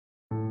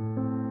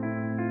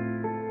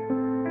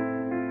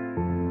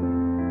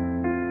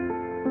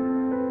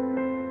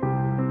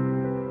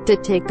To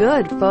take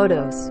good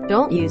photos,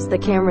 don't use the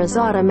camera's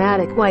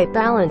automatic white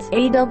balance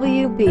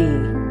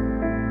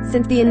 (AWB).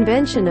 Since the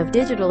invention of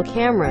digital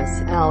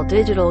cameras, all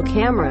digital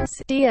cameras,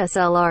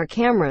 DSLR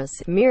cameras,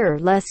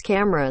 mirrorless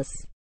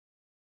cameras,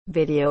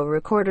 video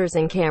recorders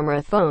and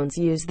camera phones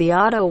use the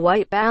auto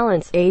white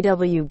balance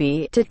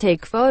 (AWB) to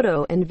take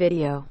photo and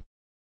video.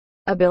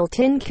 A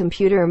built-in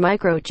computer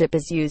microchip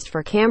is used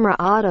for camera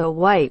auto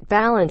white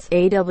balance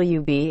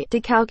 (AWB)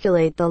 to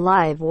calculate the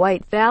live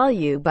white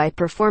value by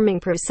performing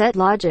preset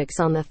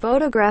logics on the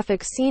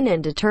photographic scene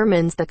and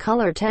determines the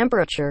color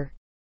temperature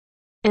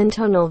and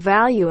tonal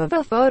value of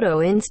a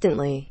photo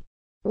instantly.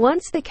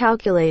 Once the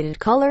calculated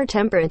color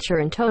temperature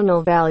and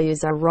tonal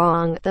values are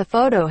wrong, the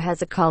photo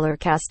has a color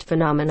cast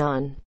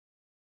phenomenon.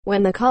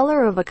 When the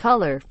color of a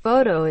color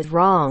photo is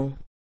wrong,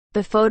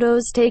 the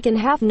photos taken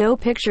have no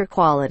picture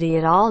quality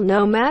at all,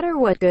 no matter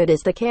what good as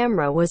the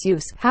camera was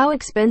used, how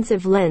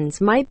expensive lens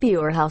might be,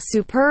 or how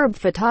superb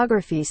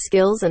photography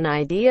skills and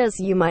ideas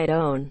you might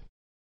own.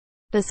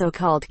 The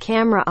so-called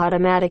camera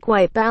automatic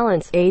white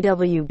balance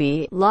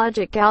 (AWB)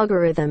 logic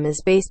algorithm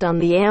is based on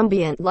the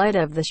ambient light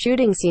of the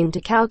shooting scene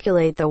to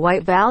calculate the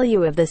white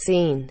value of the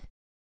scene.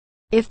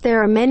 If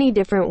there are many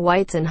different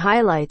whites and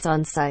highlights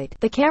on site,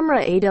 the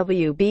camera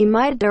AWB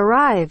might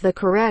derive the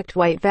correct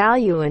white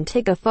value and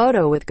take a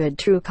photo with good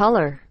true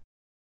color.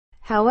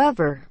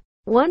 However,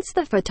 once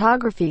the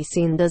photography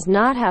scene does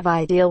not have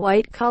ideal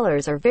white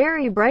colors or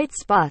very bright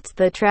spots,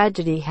 the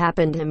tragedy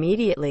happened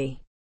immediately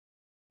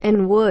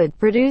and would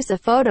produce a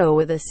photo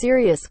with a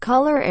serious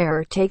color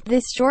error. Take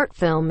this short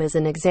film as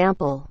an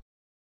example.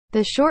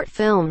 The short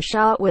film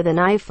shot with an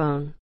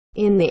iPhone.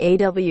 In the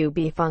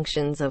AWB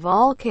functions of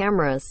all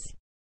cameras,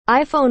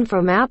 iPhone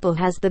from Apple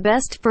has the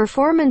best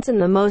performance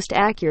and the most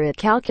accurate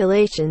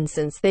calculations,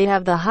 since they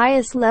have the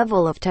highest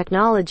level of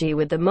technology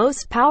with the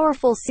most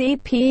powerful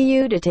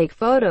CPU to take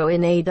photo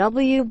in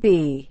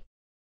AWB.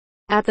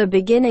 At the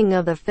beginning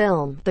of the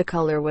film, the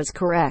color was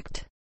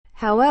correct.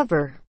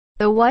 However,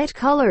 the white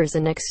colors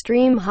and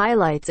extreme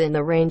highlights in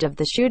the range of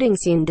the shooting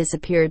scene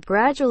disappeared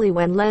gradually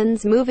when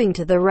lens moving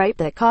to the right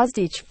that caused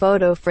each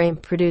photo frame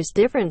produce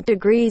different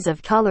degrees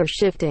of color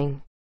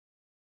shifting.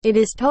 It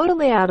is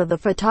totally out of the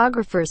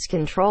photographer's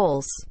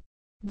controls.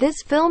 This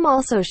film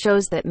also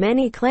shows that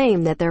many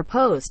claim that their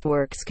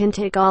post-works can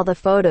take all the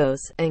photos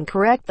and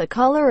correct the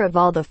color of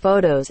all the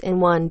photos in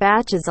one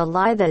batch is a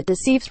lie that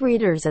deceives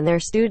readers and their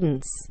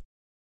students.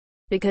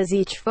 Because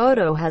each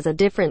photo has a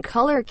different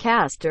color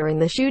cast during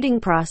the shooting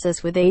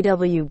process with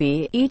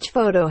AWB, each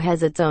photo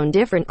has its own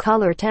different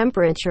color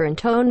temperature and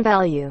tone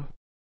value.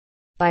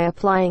 By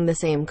applying the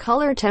same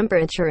color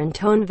temperature and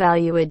tone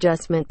value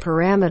adjustment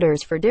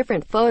parameters for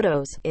different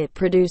photos, it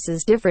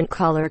produces different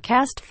color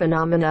cast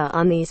phenomena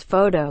on these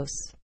photos.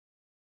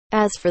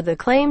 As for the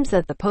claims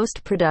that the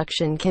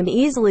post-production can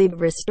easily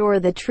restore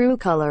the true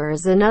color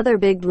is another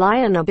big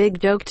lie and a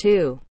big joke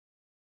too.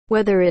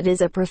 Whether it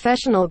is a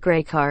professional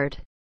gray card,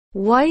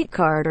 white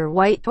card, or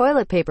white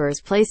toilet paper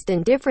is placed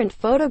in different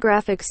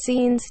photographic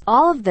scenes,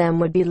 all of them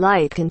would be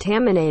light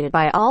contaminated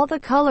by all the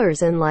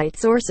colors and light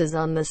sources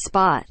on the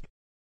spot,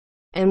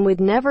 and would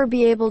never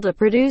be able to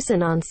produce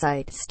an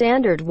on-site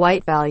standard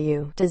white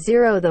value to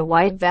zero the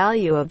white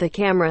value of the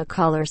camera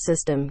color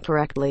system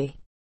correctly.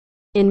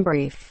 In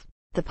brief,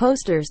 the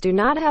posters do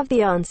not have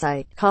the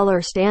on-site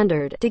color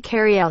standard to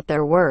carry out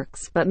their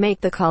works, but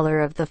make the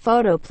color of the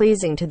photo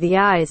pleasing to the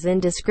eyes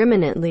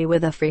indiscriminately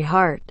with a free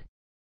heart.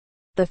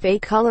 The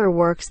fake color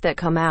works that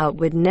come out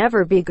would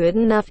never be good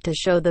enough to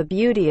show the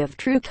beauty of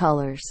true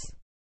colors.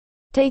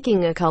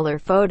 Taking a color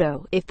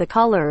photo, if the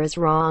color is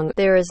wrong,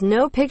 there is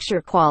no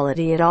picture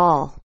quality at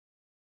all.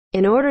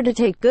 In order to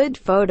take good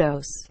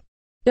photos,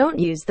 don't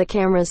use the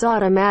camera's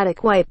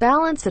automatic white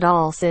balance at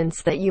all,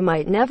 since that you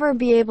might never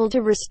be able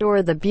to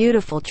restore the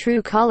beautiful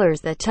true colors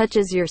that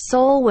touches your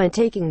soul when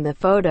taking the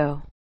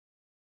photo.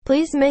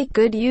 Please make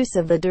good use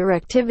of the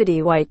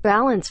directivity white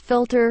balance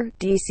filter,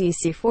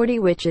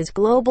 DCC40, which is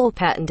global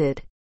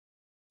patented.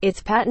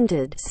 Its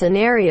patented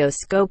scenario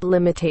scope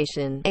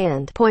limitation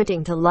and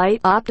pointing to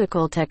light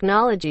optical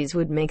technologies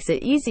would makes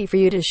it easy for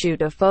you to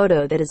shoot a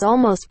photo that is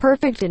almost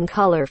perfect in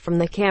color from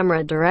the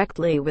camera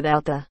directly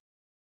without the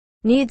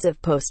needs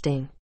of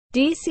posting.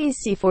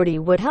 DCC40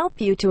 would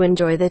help you to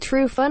enjoy the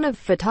true fun of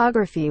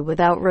photography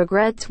without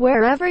regrets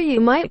wherever you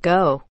might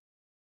go.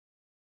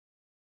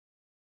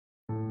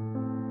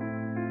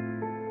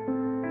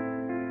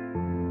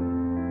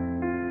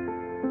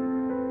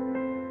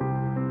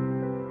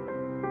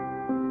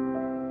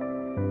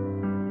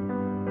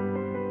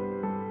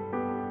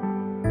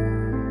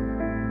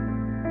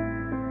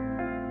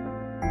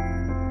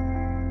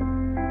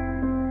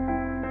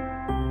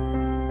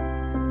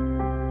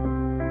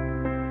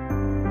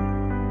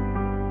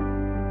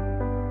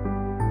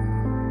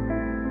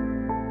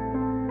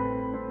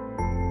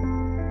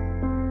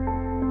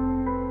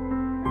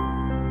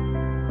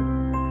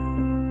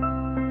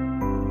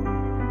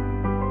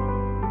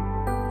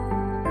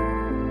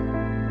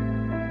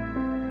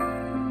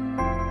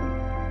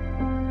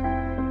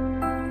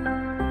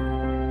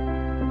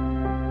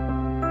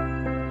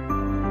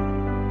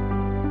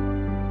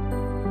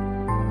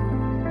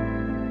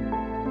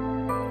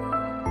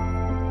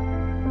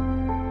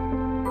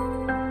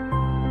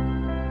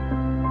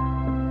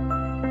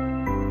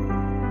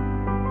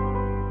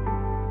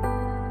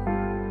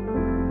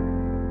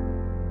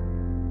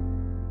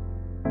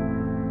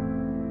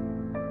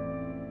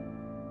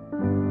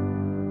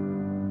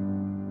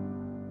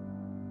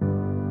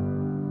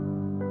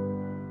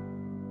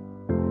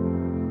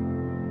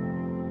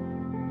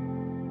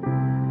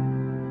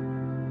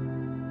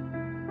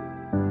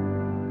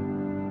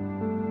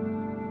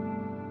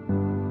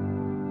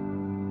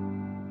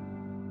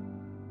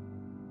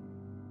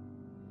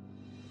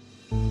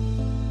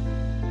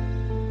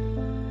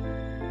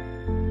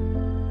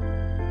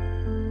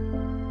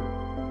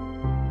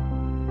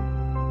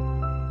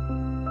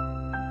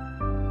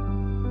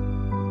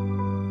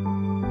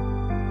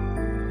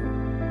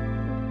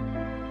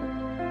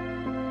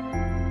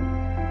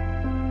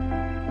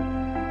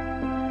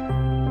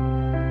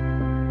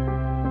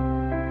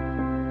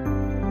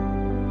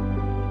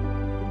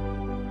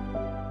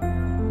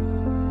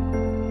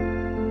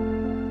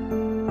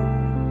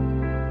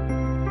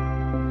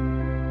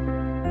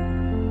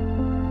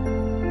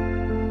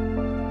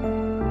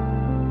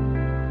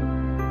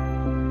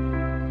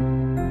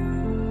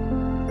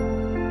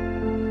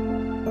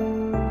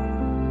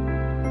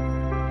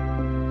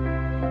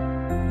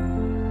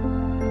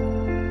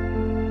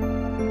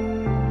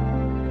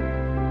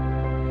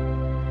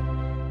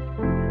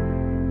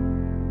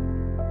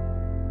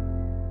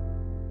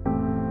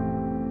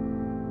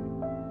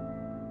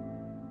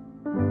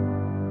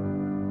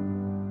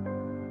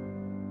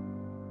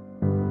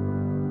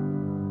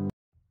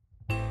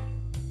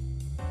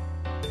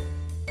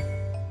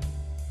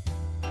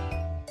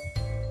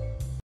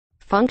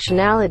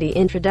 Functionality: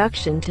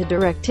 Introduction to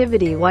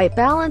Directivity White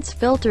Balance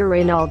Filter.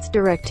 Raynaud's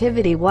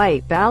Directivity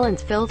White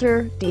Balance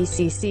Filter,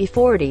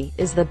 DCC40,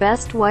 is the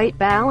best white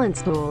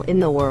balance tool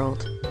in the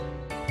world.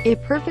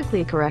 It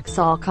perfectly corrects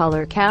all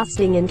color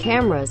casting in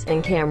cameras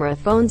and camera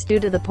phones due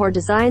to the poor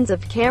designs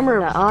of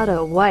camera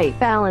auto white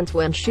balance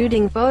when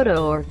shooting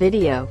photo or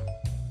video.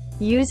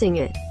 Using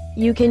it,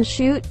 you can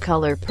shoot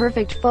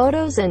color-perfect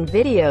photos and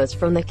videos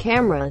from the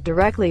camera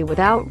directly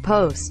without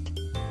post.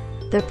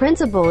 The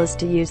principle is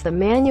to use the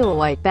manual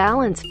white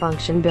balance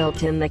function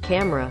built in the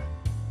camera.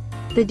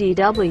 The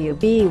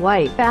DWB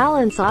white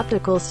balance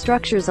optical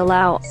structures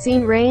allow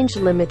scene range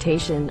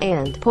limitation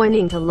and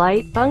pointing to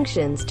light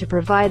functions to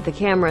provide the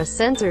camera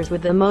sensors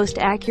with the most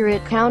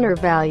accurate counter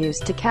values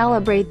to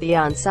calibrate the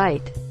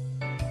on-site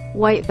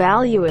white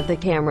value of the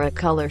camera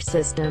color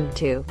system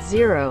to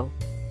 0.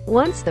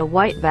 Once the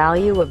white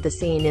value of the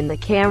scene in the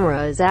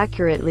camera is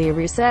accurately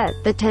reset,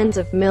 the tens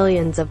of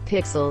millions of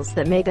pixels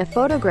that make a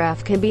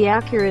photograph can be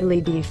accurately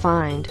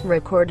defined,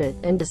 recorded,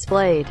 and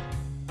displayed.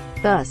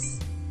 Thus,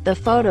 the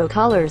photo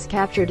colors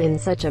captured in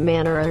such a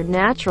manner are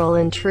natural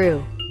and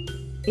true.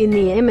 In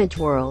the image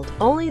world,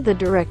 only the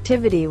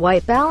Directivity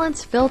White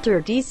Balance Filter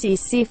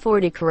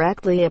DCC40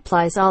 correctly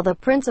applies all the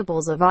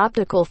principles of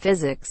optical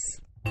physics.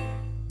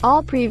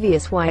 All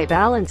previous white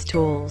balance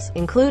tools,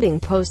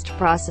 including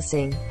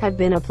post-processing, have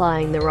been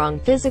applying the wrong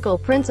physical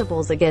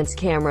principles against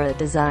camera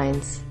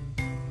designs.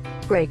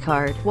 Gray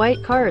card.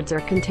 White cards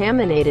are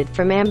contaminated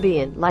from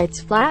ambient lights.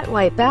 Flat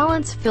white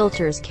balance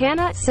filters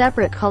cannot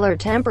separate color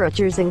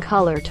temperatures and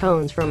color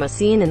tones from a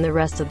scene and the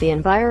rest of the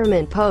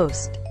environment.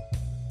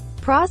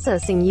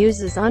 Post-processing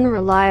uses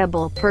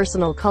unreliable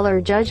personal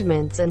color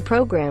judgments and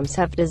programs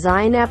have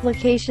design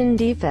application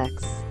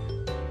defects.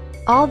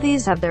 All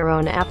these have their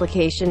own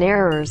application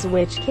errors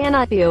which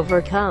cannot be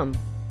overcome.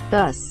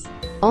 Thus,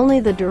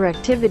 only the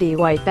Directivity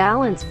White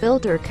Balance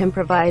Filter can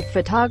provide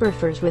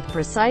photographers with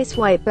precise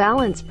white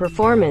balance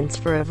performance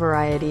for a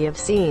variety of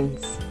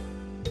scenes.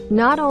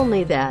 Not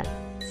only that,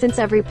 since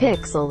every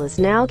pixel is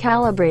now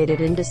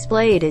calibrated and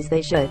displayed as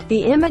they should,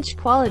 the image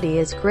quality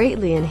is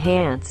greatly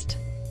enhanced.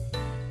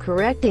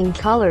 Correcting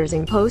colors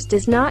in post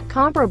is not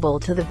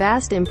comparable to the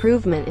vast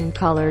improvement in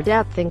color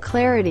depth and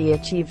clarity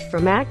achieved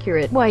from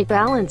accurate white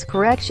balance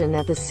correction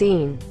at the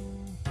scene.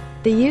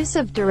 The use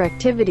of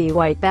Directivity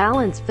White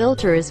Balance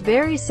Filter is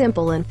very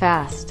simple and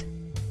fast.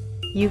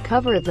 You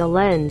cover the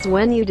lens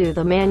when you do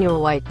the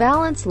manual white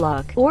balance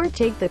lock, or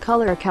take the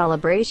color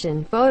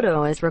calibration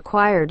photo as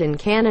required in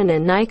Canon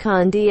and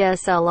Nikon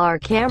DSLR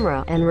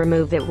camera, and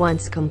remove it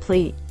once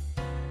complete.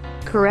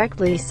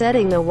 Correctly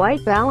setting the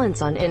white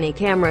balance on any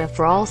camera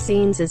for all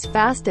scenes is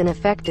fast and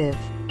effective.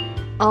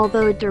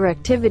 Although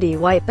Directivity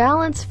White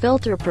Balance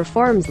Filter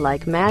performs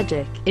like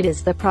magic, it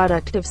is the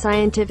product of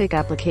scientific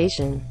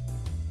application,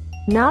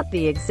 not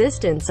the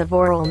existence of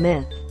oral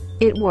myth.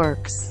 It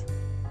works.